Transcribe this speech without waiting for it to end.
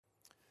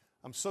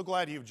I'm so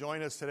glad you've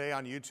joined us today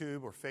on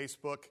YouTube or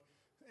Facebook.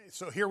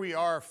 So here we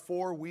are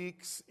 4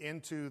 weeks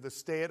into the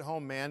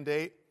stay-at-home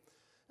mandate.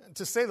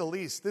 To say the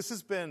least, this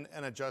has been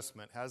an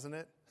adjustment, hasn't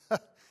it?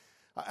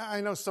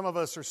 I know some of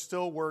us are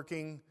still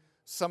working.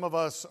 Some of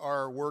us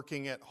are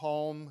working at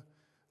home.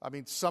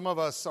 Some of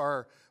us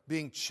are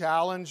being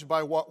challenged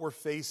by what we're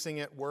facing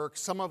at work.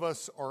 Some of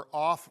us are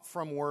off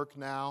from work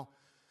now.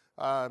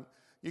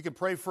 You can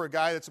pray for a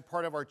guy that's a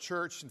part of our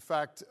church. In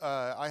fact,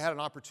 I had an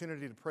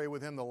opportunity to pray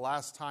with him the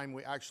last time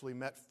we actually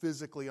met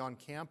physically on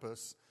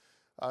campus.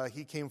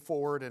 He came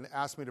forward and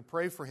asked me to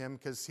pray for him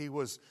because he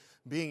was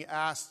being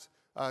asked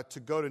to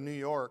go to New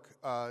York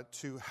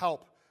to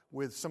help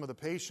with some of the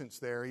patients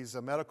there. He's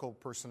a medical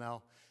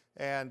personnel.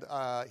 And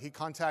he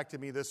contacted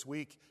me this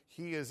week.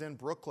 He is in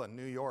Brooklyn,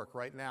 New York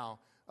right now,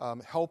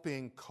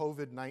 helping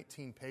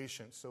COVID-19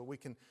 patients. So we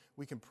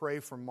can pray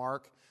for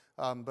Mark.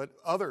 But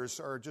others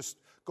are just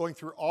going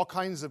through all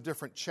kinds of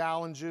different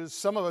challenges.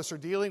 Some of us are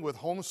dealing with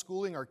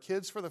homeschooling our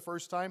kids for the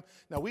first time.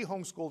 Now, we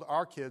homeschooled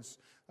our kids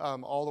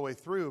all the way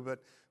through,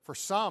 but for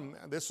some,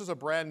 this was a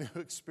brand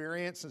new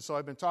experience. And so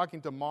I've been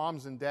talking to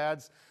moms and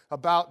dads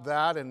about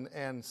that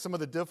and some of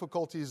the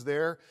difficulties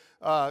there.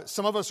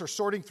 Some of us are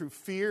sorting through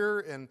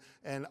fear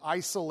and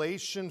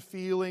isolation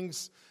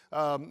feelings.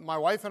 My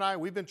wife and I,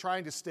 we've been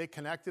trying to stay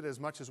connected as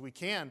much as we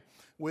can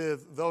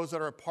with those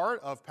that are a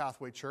part of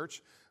Pathway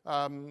Church.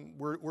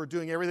 We're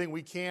doing everything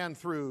we can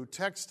through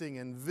texting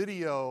and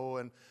video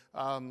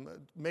and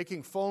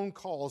making phone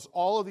calls,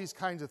 all of these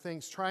kinds of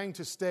things, trying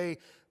to stay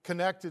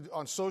connected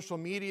on social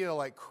media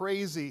like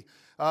crazy.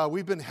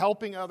 We've been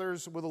helping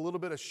others with a little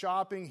bit of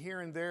shopping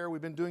here and there.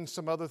 We've been doing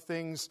some other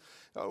things.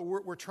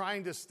 We're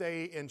trying to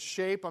stay in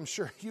shape. I'm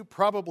sure you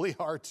probably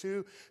are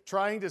too,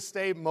 trying to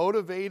stay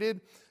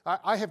motivated.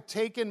 I have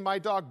taken my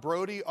dog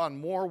Brody on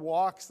more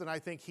walks than I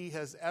think he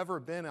has ever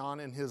been on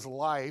in his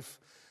life.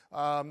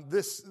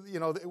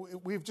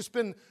 We've just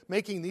been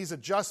making these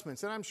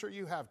adjustments, and I'm sure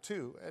you have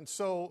too. And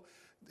so,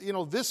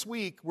 this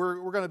week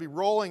we're going to be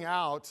rolling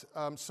out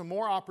some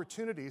more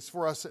opportunities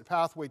for us at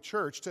Pathway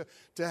Church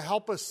to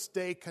help us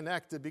stay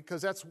connected,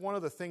 because that's one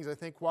of the things I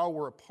think while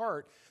we're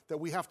apart that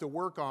we have to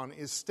work on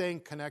is staying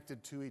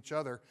connected to each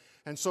other.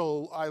 And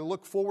so I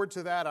look forward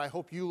to that. I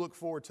hope you look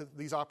forward to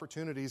these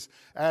opportunities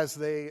as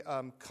they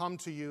come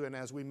to you and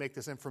as we make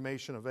this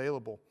information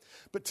available.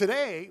 But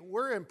today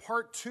we're in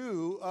part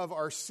 2 of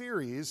our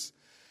series,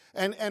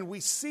 and we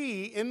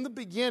see in the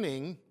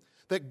beginning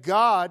that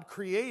God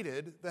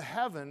created the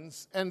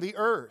heavens and the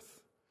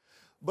earth.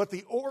 But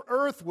the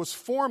earth was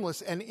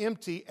formless and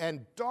empty,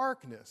 and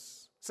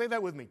darkness, say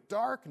that with me,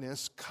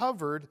 darkness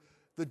covered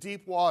the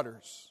deep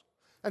waters.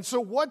 And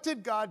so what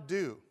did God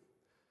do?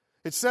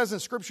 It says in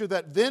Scripture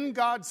that then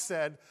God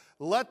said,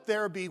 let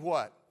there be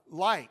what?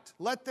 Light.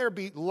 Let there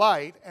be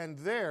light, and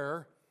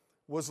there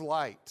was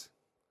light.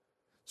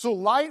 So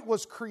light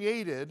was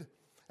created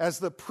as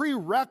the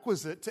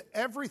prerequisite to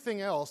everything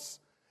else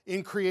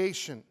in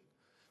creation.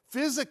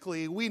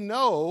 Physically, we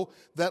know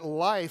that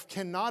life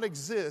cannot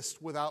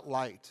exist without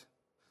light.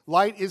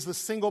 Light is the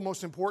single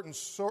most important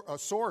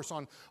source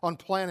on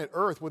planet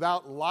Earth.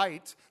 Without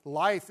light,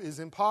 life is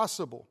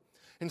impossible.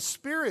 And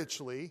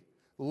spiritually,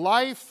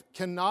 life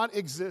cannot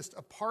exist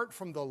apart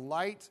from the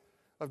light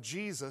of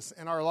Jesus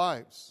in our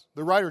lives.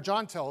 The writer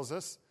John tells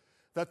us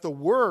that the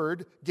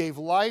Word gave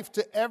life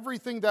to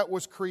everything that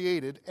was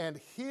created, and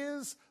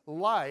His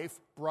life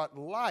brought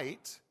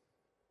light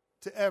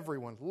to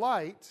everyone.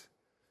 Light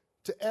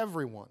to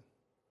everyone.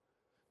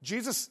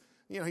 Jesus,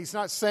 He's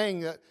not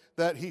saying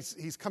that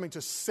he's coming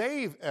to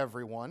save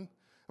everyone.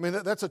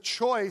 That's a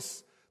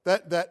choice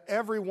that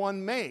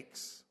everyone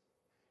makes.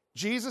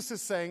 Jesus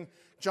is saying,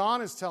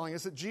 John is telling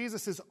us that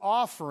Jesus is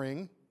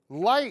offering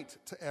light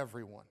to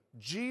everyone.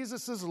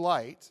 Jesus'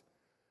 light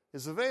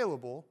is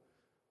available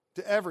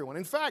to everyone.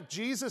 In fact,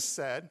 Jesus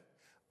said,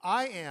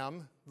 I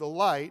am the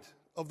light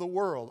of the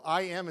world.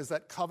 I am is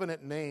that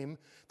covenant name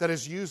that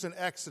is used in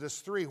Exodus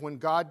 3 when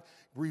God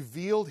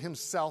revealed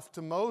Himself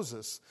to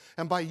Moses.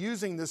 And by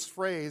using this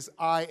phrase,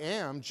 I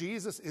am,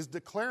 Jesus is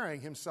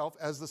declaring Himself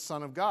as the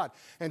Son of God.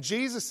 And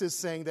Jesus is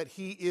saying that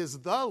He is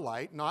the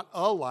light, not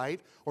a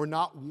light or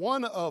not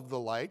one of the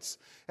lights.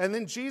 And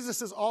then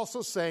Jesus is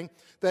also saying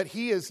that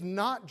He is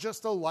not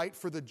just a light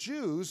for the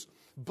Jews,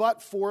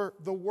 but for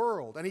the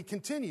world. And He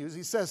continues,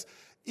 He says,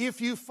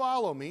 if you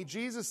follow me,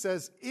 Jesus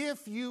says,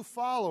 if you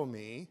follow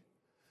me,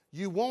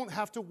 you won't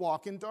have to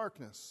walk in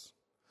darkness,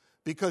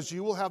 because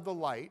you will have the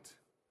light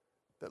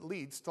that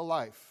leads to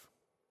life.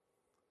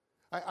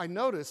 I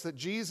notice that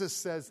Jesus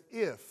says,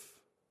 if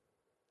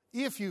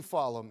you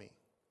follow me.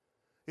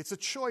 It's a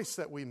choice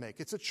that we make.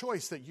 It's a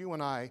choice that you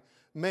and I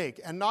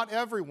make. And not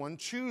everyone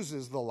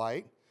chooses the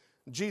light.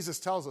 Jesus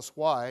tells us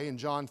why. In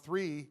John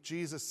 3,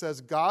 Jesus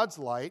says, God's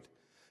light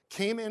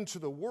came into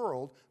the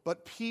world,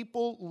 but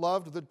people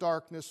loved the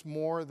darkness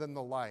more than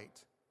the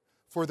light,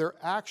 for their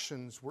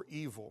actions were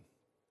evil.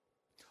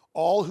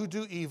 All who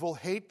do evil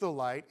hate the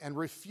light and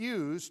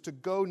refuse to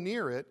go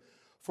near it,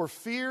 for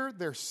fear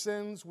their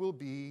sins will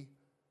be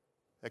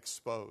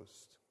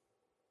exposed.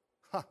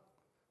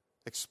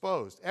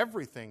 Exposed.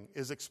 Everything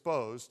is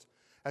exposed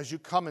as you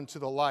come into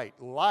the light.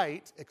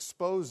 Light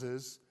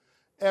exposes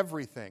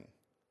everything.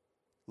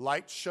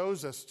 Light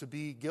shows us to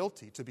be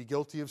guilty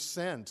of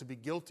sin, to be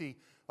guilty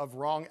of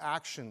wrong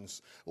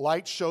actions.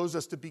 Light shows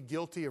us to be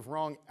guilty of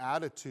wrong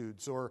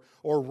attitudes or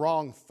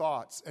wrong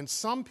thoughts. And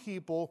some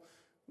people,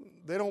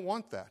 they don't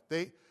want that.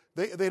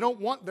 They don't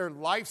want their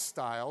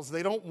lifestyles,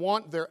 they don't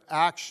want their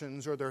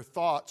actions or their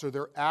thoughts or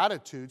their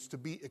attitudes to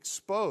be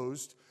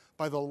exposed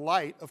by the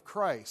light of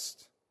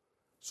Christ.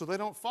 So they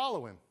don't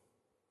follow him.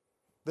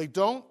 They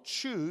don't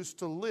choose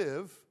to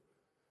live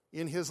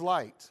in his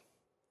light.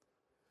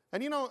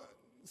 And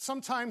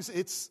sometimes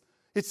it's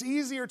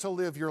easier to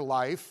live your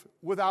life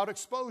without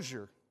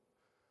exposure.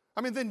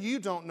 I mean, then you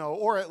don't know,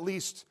 or at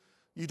least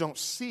you don't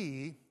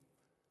see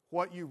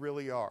what you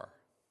really are.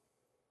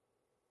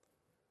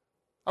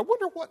 I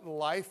wonder what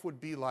life would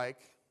be like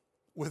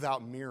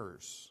without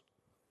mirrors.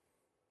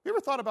 You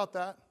ever thought about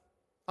that?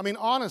 I mean,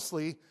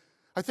 honestly,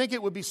 I think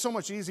it would be so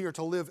much easier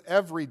to live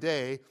every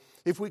day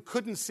if we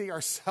couldn't see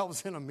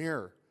ourselves in a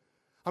mirror.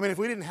 I mean, if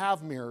we didn't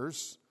have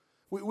mirrors,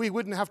 we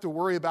wouldn't have to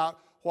worry about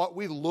what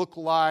we look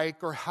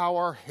like or how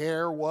our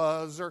hair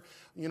was or,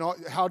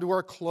 how do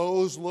our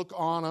clothes look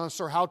on us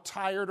or how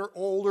tired or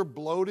old or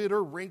bloated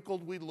or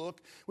wrinkled we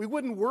look. We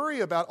wouldn't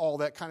worry about all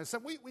that kind of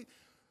stuff.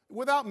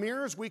 Without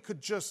mirrors, we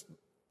could just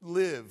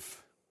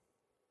live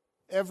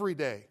every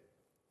day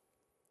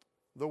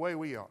the way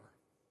we are.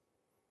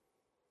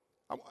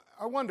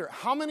 I wonder,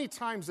 how many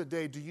times a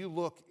day do you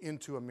look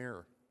into a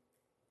mirror?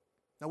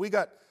 Now, we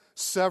have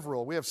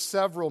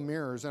several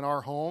mirrors in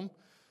our home.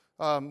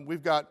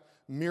 We've got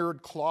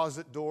mirrored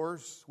closet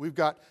doors. We've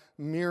got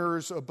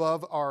mirrors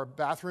above our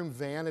bathroom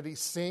vanity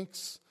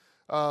sinks.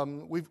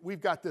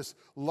 We've got this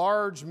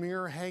large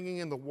mirror hanging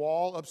in the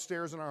wall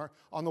upstairs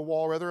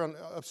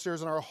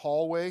upstairs in our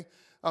hallway.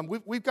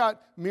 We've got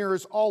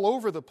mirrors all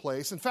over the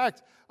place. In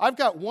fact, I've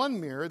got one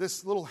mirror,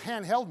 this little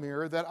handheld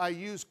mirror that I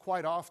use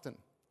quite often.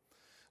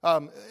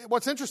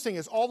 What's interesting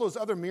is all those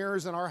other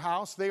mirrors in our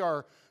house, they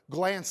are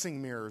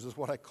glancing mirrors is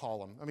what I call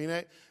them. I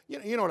mean,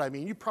 you know what I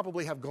mean. You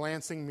probably have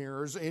glancing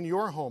mirrors in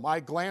your home. I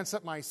glance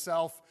at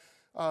myself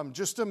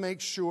just to make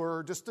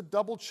sure, just to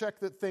double check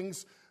that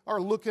things are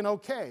looking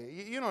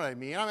okay. You know what I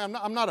mean?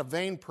 I'm not a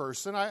vain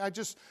person. I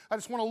just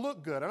want to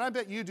look good, and I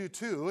bet you do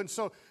too. And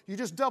so you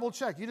just double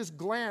check. You just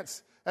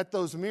glance at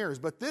those mirrors.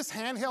 But this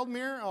handheld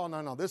mirror, oh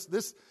no.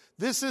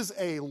 This is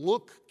a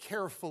look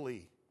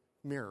carefully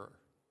mirror.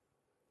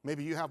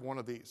 Maybe you have one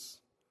of these.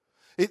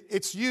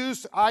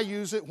 I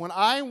use it when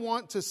I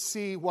want to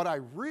see what I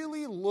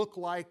really look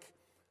like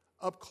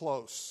up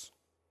close.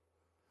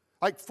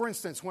 Like, for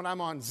instance, when I'm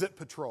on zip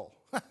patrol.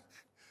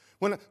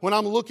 When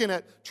I'm looking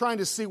at trying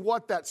to see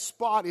what that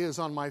spot is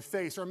on my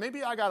face, or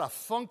maybe I got a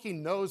funky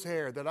nose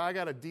hair that I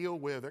got to deal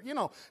with, or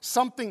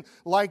something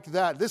like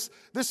that.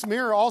 This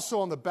mirror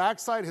also on the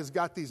backside has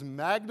got these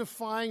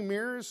magnifying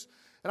mirrors,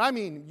 and I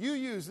mean, you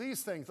use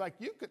these things like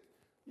you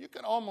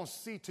could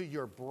almost see to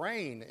your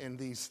brain in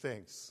these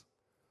things.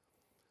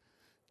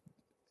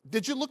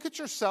 Did you look at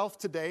yourself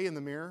today in the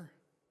mirror?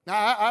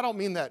 Now, I don't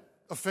mean that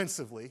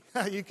offensively.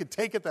 You could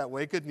take it that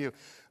way, couldn't you?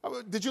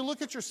 Did you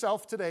look at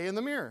yourself today in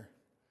the mirror?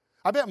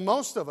 I bet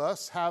most of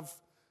us have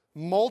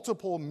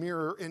multiple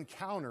mirror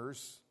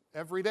encounters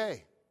every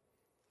day.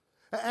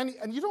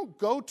 And you don't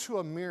go to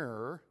a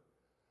mirror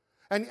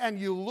and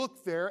you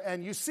look there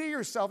and you see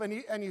yourself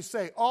and you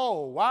say,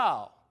 oh,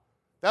 wow,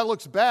 that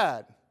looks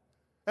bad.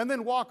 And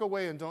then walk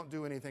away and don't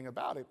do anything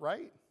about it,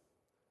 right?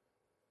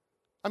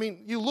 I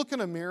mean, you look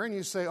in a mirror and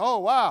you say, oh,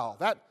 wow,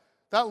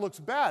 that looks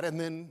bad. And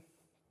then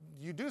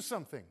you do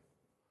something.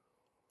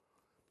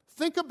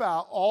 Think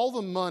about all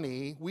the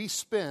money we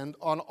spend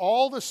on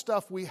all the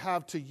stuff we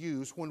have to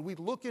use when we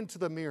look into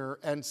the mirror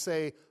and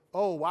say,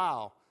 oh,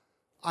 wow,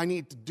 I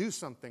need to do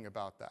something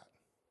about that.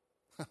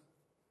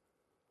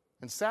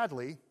 And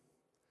sadly,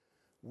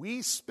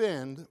 we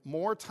spend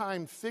more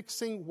time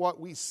fixing what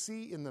we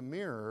see in the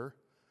mirror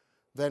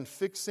than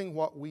fixing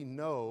what we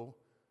know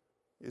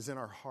is in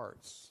our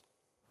hearts.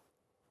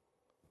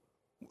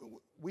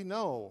 We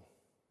know.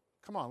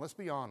 Come on, let's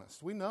be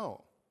honest. We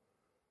know.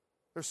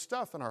 There's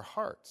stuff in our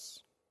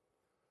hearts.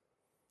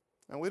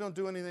 And we don't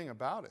do anything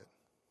about it.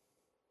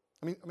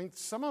 I mean,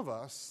 some of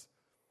us,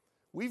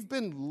 we've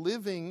been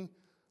living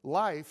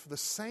life the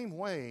same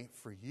way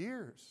for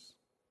years.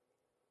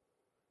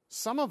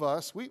 Some of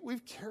us,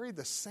 we've carried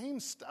the same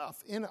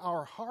stuff in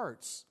our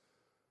hearts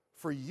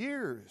for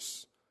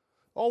years.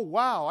 Oh,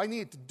 wow, I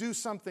need to do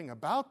something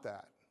about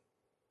that.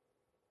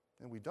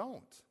 And we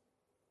don't.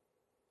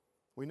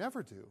 We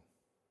never do.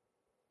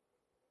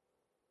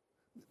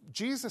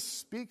 Jesus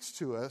speaks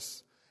to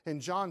us in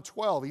John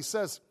 12. He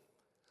says,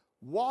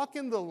 walk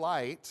in the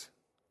light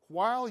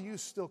while you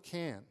still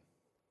can,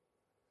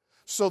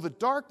 so the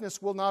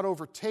darkness will not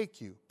overtake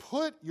you.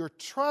 Put your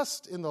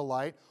trust in the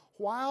light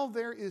while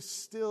there is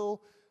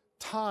still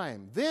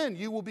time. Then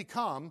you will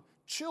become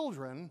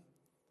children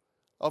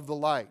of the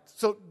light.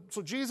 So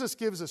Jesus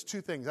gives us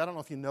two things. I don't know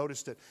if you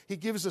noticed it. He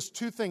gives us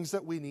two things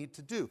that we need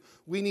to do.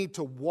 We need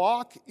to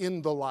walk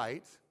in the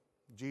light,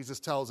 Jesus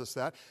tells us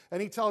that.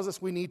 And he tells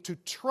us we need to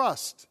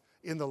trust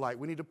in the light.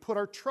 We need to put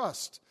our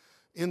trust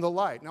in the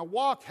light. Now,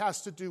 walk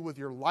has to do with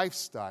your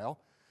lifestyle.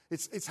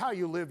 It's how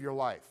you live your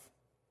life.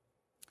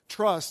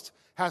 Trust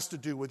has to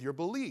do with your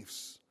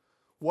beliefs,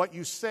 what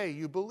you say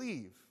you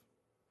believe.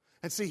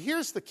 And see,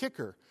 here's the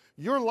kicker.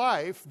 Your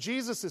life,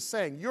 Jesus is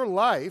saying, your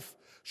life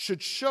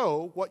should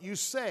show what you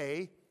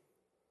say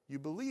you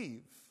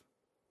believe.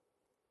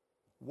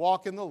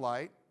 Walk in the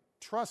light,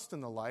 trust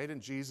in the light,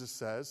 and Jesus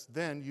says,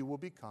 then you will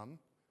become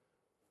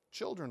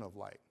children of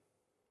light.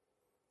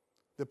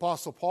 The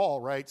Apostle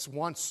Paul writes,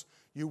 once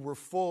you were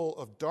full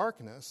of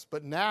darkness,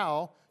 but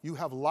now you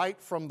have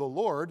light from the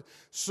Lord,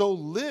 so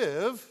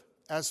live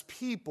as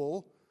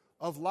people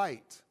of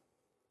light.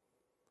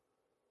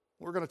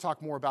 We're going to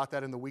talk more about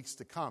that in the weeks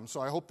to come,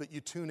 so I hope that you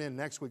tune in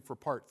next week for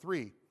part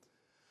 3.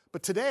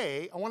 But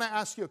today, I want to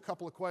ask you a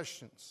couple of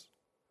questions.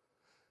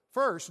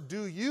 First,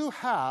 do you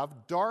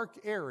have dark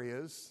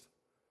areas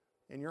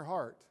in your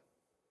heart?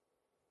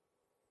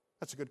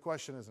 That's a good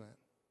question, isn't it?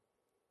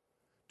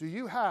 Do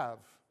you have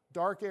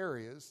dark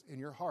areas in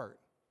your heart?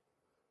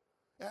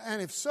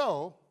 And if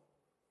so,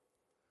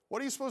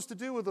 what are you supposed to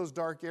do with those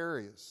dark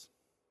areas?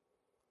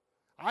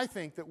 I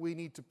think that we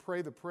need to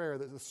pray the prayer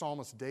that the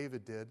psalmist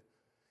David did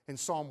in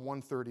Psalm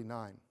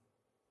 139.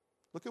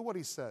 Look at what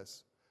he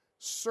says.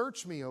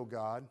 Search me, O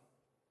God,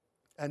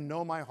 and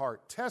know my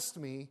heart. Test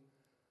me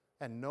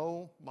and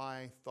know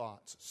my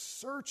thoughts.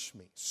 Search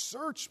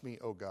me,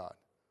 O God.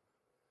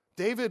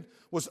 David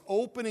was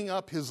opening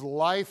up his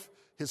life,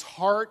 his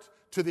heart,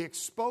 to the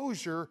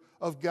exposure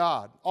of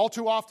God. All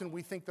too often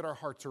we think that our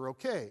hearts are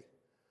okay.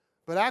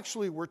 But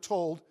actually we're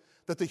told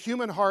that the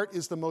human heart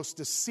is the most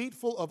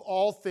deceitful of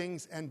all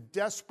things and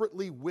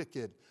desperately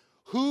wicked.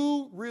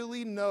 Who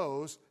really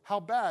knows how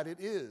bad it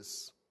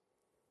is?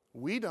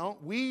 We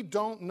don't. We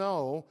don't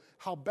know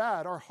how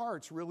bad our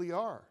hearts really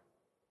are.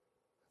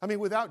 I mean,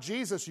 without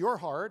Jesus, your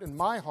heart and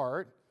my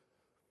heart,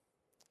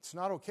 it's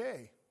not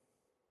okay.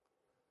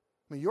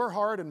 I mean, your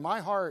heart and my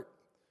heart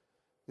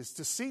is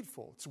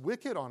deceitful. It's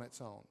wicked on its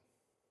own.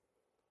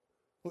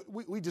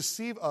 We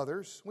deceive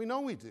others. We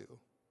know we do.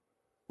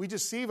 We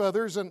deceive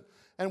others, and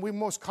we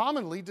most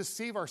commonly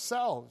deceive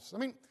ourselves. I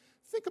mean,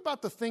 think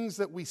about the things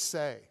that we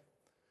say.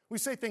 We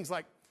say things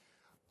like,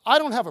 I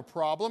don't have a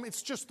problem,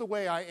 it's just the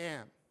way I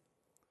am.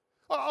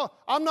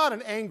 I'm not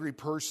an angry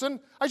person,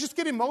 I just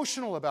get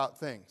emotional about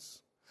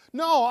things.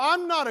 No,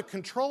 I'm not a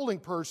controlling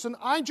person,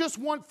 I just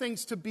want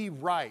things to be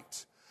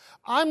right.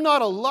 I'm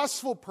not a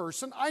lustful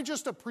person, I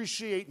just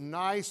appreciate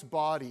nice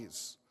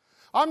bodies.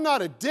 I'm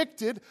not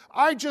addicted,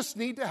 I just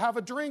need to have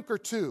a drink or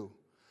two.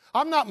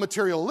 I'm not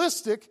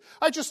materialistic,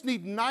 I just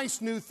need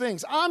nice new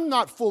things. I'm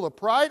not full of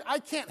pride, I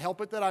can't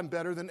help it that I'm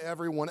better than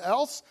everyone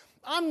else.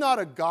 I'm not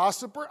a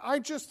gossiper, I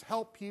just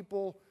help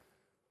people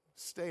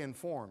stay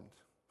informed.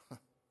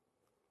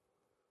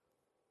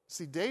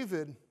 See,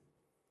 David,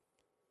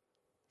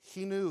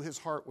 he knew his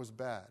heart was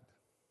bad.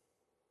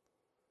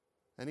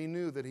 And he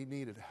knew that he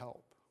needed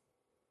help.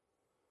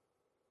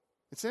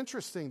 It's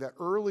interesting that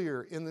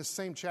earlier in this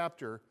same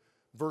chapter,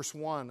 verse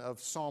 1 of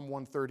Psalm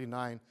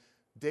 139,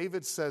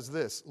 David says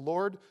this,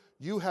 Lord,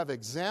 you have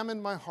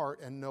examined my heart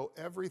and know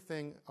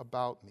everything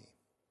about me.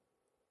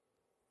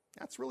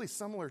 That's really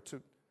similar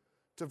to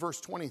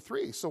verse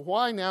 23. So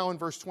why now in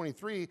verse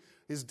 23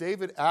 is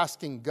David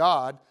asking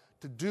God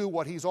to do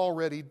what he's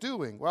already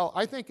doing? Well,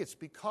 I think it's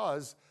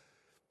because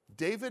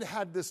David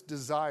had this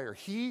desire.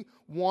 He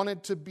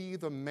wanted to be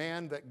the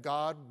man that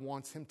God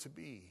wants him to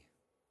be.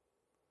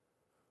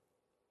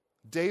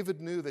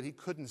 David knew that he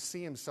couldn't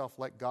see himself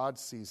like God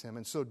sees him.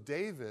 And so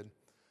David,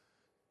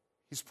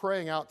 he's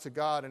praying out to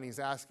God and he's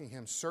asking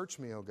him, search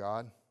me, O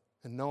God,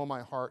 and know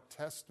my heart,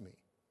 test me,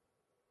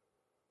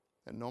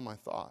 and know my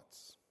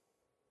thoughts.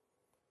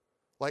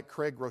 Like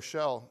Craig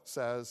Rochelle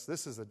says,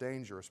 this is a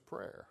dangerous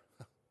prayer.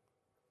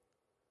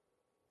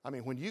 I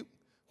mean,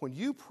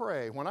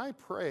 when I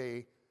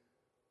pray,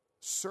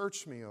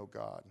 search me, O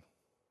God,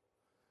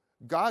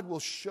 God will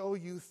show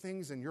you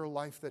things in your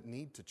life that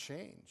need to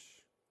change.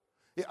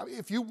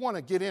 If you want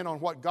to get in on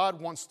what God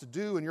wants to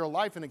do in your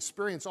life and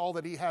experience all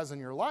that He has in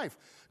your life,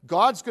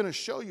 God's going to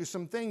show you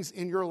some things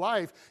in your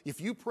life. If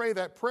you pray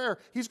that prayer,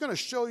 He's going to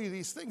show you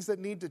these things that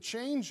need to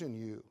change in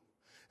you.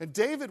 And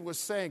David was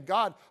saying,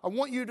 God, I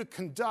want you to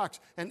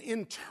conduct an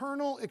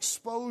internal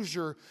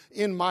exposure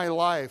in my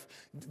life.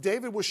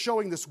 David was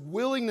showing this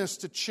willingness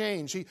to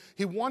change.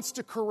 He wants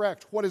to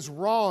correct what is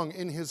wrong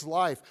in his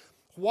life.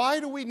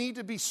 Why do we need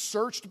to be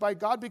searched by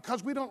God?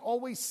 Because we don't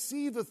always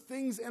see the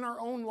things in our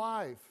own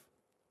life.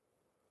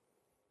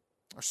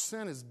 Our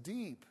sin is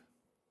deep.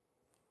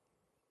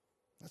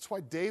 That's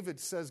why David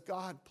says,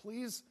 God,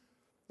 please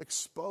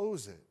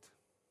expose it.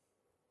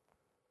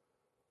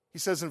 He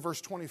says in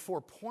verse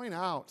 24, point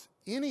out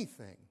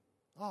anything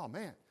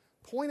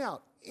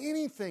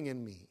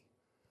in me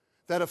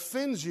that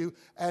offends you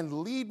and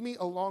lead me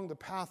along the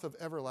path of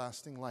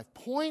everlasting life.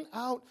 Point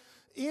out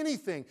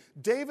anything.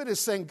 David is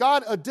saying,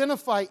 God,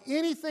 identify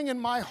anything in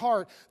my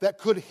heart that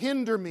could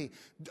hinder me.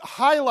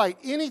 Highlight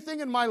anything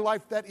in my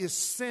life that is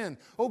sin.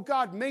 Oh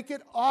God, make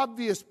it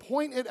obvious.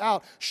 Point it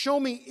out. Show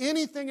me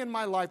anything in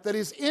my life that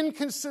is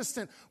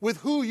inconsistent with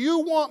who you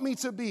want me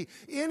to be.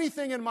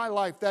 Anything in my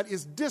life that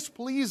is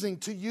displeasing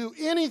to you.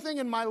 Anything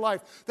in my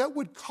life that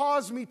would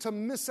cause me to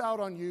miss out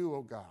on you,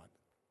 oh God.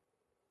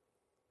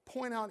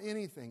 Point out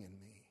anything in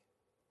me.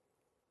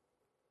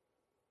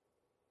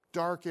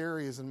 Dark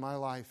areas in my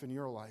life and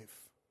your life.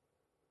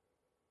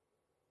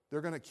 They're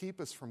going to keep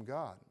us from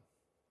God.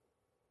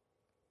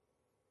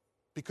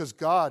 Because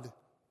God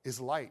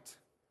is light.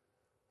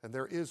 And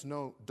there is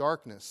no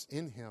darkness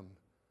in Him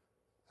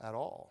at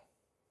all.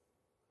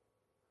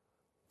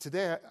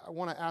 Today, I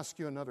want to ask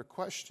you another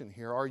question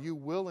here. Are you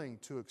willing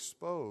to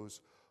expose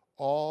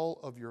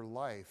all of your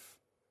life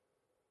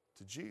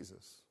to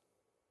Jesus?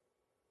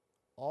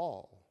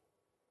 All.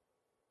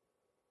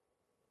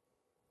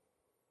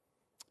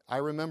 I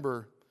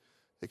remember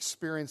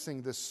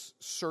experiencing this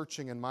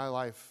searching in my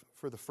life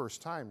for the first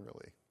time,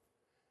 really.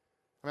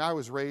 I mean, I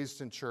was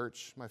raised in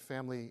church. My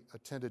family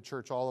attended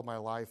church all of my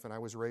life, and I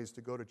was raised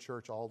to go to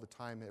church all the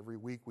time. Every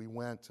week we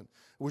went, and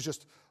it was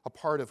just a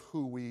part of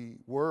who we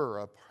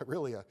were,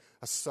 really a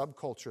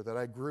subculture that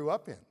I grew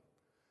up in.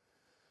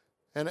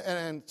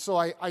 And so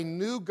I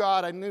knew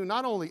God. I knew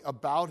not only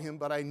about Him,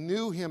 but I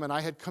knew Him, and I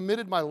had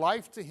committed my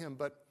life to Him,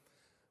 but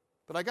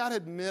I got to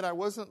admit, I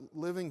wasn't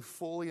living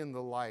fully in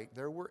the light.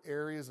 There were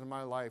areas in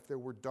my life, there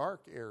were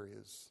dark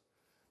areas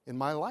in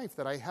my life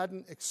that I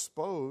hadn't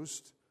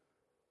exposed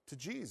to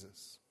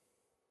Jesus.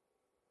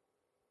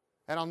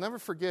 And I'll never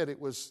forget, it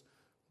was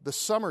the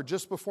summer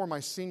just before my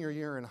senior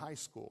year in high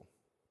school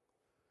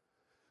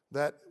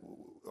that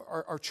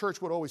our church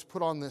would always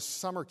put on this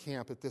summer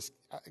camp at this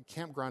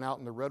campground out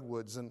in the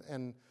Redwoods.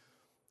 And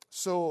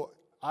so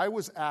I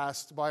was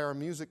asked by our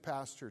music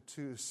pastor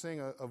to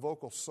sing a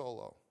vocal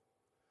solo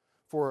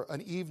for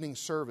an evening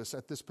service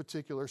at this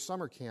particular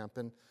summer camp.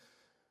 And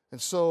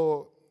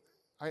so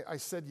I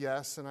said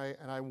yes, and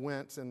I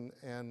went,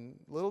 and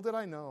little did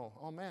I know,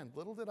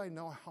 little did I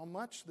know how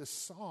much this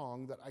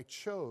song that I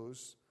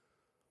chose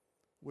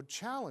would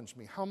challenge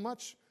me, how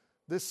much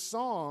this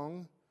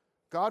song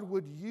God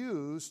would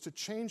use to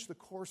change the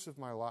course of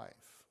my life.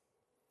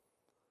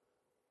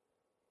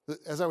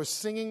 As I was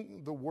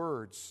singing the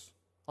words,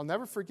 I'll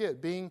never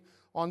forget being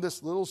on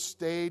this little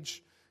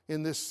stage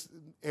in this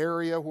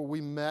area where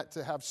we met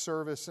to have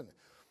service. And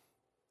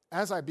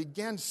as I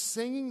began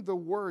singing the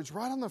words,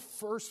 right on the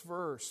first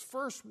verse,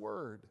 first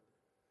word,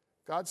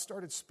 God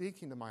started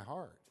speaking to my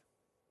heart.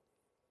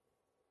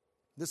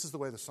 This is the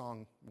way the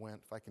song went,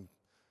 if I can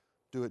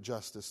do it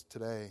justice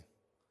today.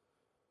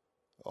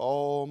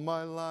 All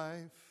my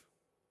life,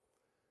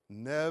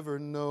 never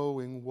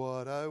knowing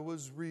what I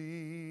was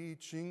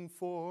reaching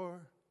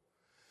for,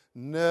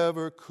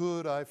 never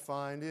could I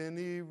find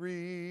any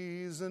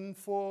reason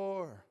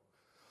for,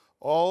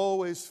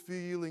 always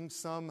feeling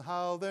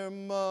somehow there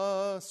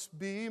must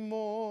be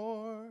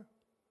more.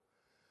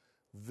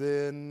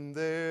 Then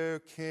there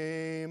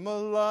came a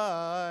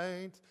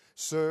light,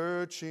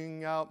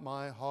 searching out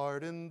my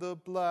heart in the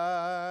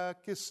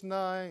blackest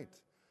night,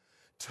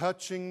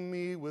 touching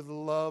me with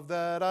love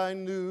that I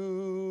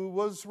knew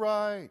was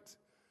right.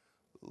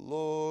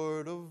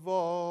 Lord of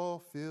all,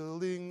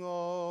 filling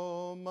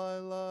all my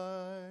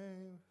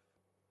life,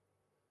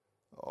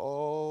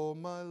 all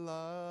my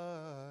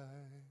life.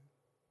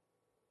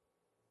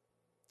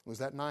 It was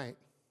that night,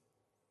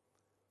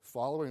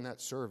 following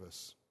that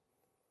service,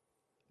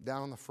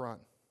 down in the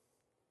front,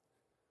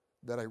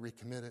 that I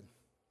recommitted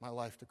my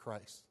life to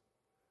Christ.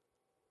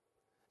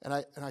 And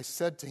I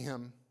said to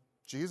Him,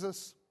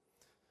 Jesus,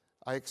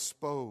 I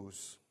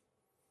expose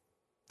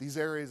these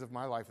areas of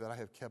my life that I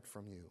have kept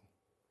from you.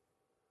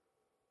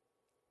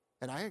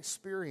 And I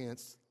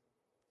experienced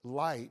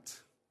light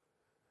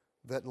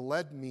that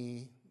led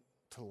me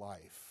to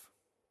life.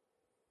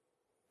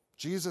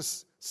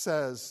 Jesus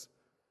says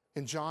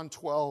in John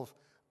 12,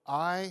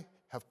 I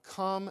have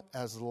come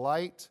as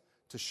light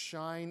to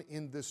shine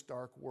in this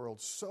dark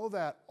world, so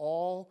that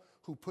all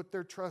who put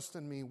their trust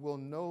in me will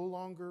no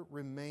longer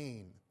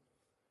remain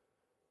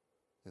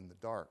in the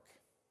dark.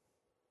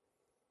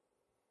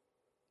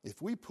 If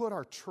we put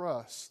our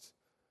trust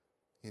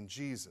in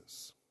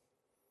Jesus,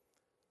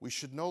 we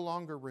should no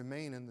longer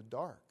remain in the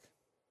dark.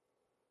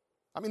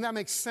 I mean, that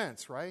makes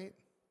sense, right?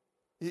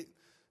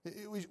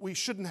 We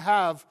shouldn't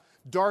have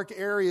dark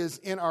areas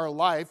in our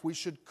life. We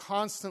should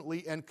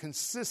constantly and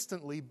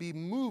consistently be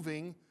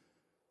moving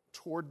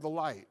toward the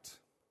light.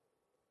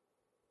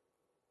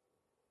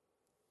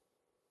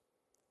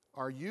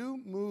 Are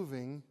you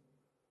moving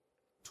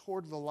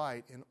toward the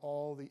light in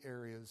all the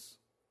areas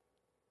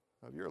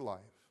of your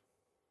life?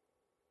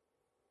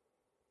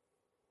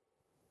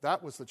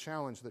 That was the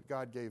challenge that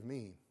God gave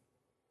me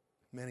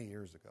many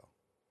years ago.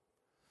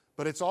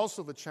 But it's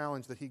also the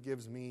challenge that He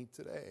gives me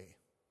today,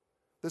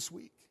 this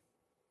week,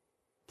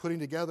 putting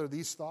together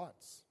these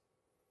thoughts.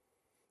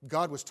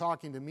 God was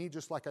talking to me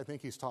just like I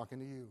think He's talking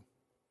to you.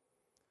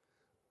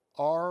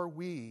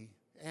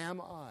 Am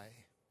I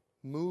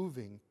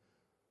moving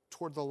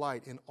toward the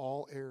light in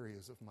all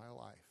areas of my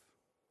life?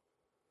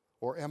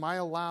 Or am I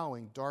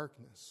allowing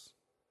darkness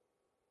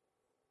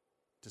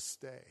to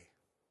stay?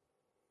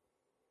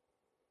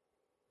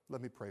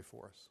 Let me pray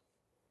for us.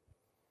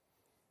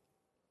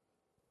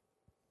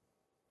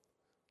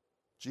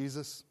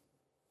 Jesus,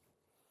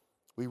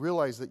 we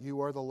realize that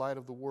you are the light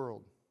of the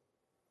world.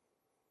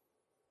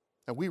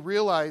 And we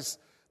realize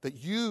that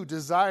you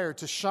desire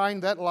to shine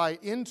that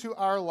light into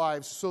our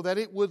lives so that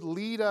it would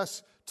lead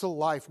us to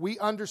life. We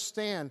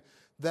understand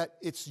that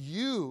it's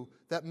you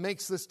that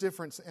makes this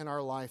difference in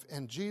our life.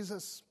 And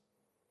Jesus,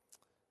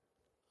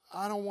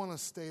 I don't want to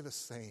stay the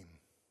same.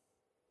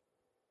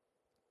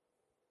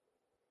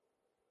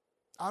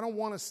 I don't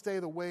want to stay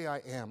the way I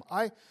am.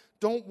 I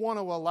don't want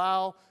to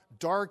allow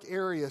dark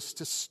areas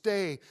to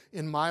stay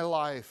in my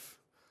life.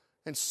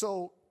 And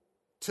so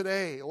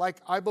today, like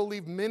I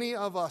believe many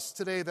of us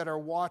today that are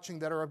watching,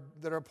 that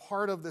are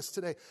part of this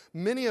today,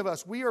 many of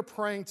us, we are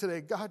praying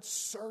today, God,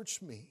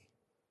 search me.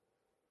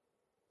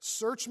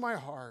 Search my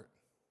heart.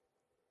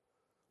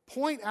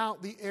 Point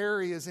out the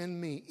areas in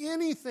me,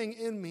 anything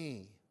in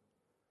me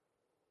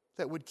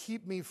that would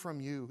keep me from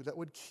you, that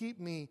would keep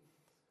me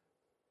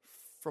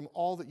from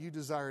all that you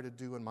desire to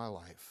do in my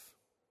life.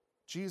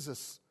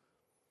 Jesus,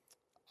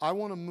 I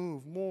want to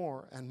move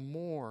more and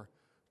more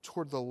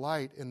toward the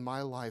light in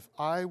my life.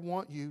 I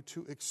want you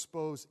to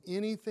expose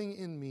anything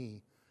in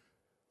me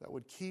that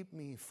would keep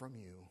me from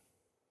you.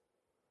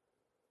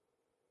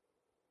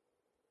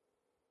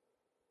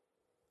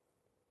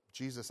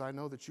 Jesus, I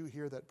know that you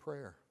hear that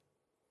prayer.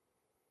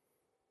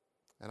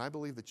 And I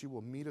believe that you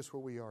will meet us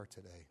where we are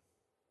today.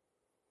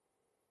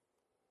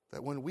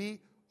 That when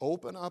we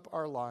open up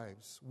our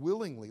lives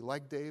willingly,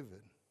 like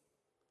David,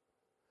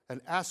 and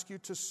ask you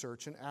to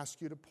search and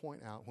ask you to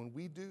point out, when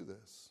we do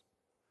this,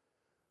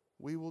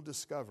 we will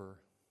discover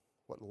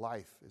what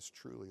life is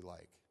truly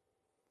like.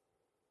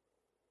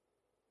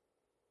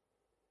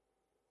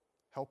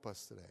 Help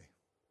us today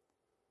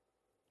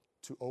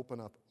to open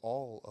up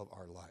all of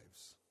our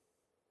lives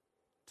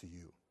to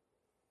you.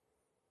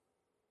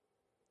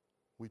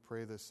 We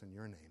pray this in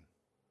your name.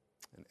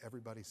 And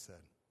everybody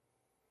said,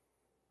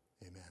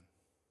 amen.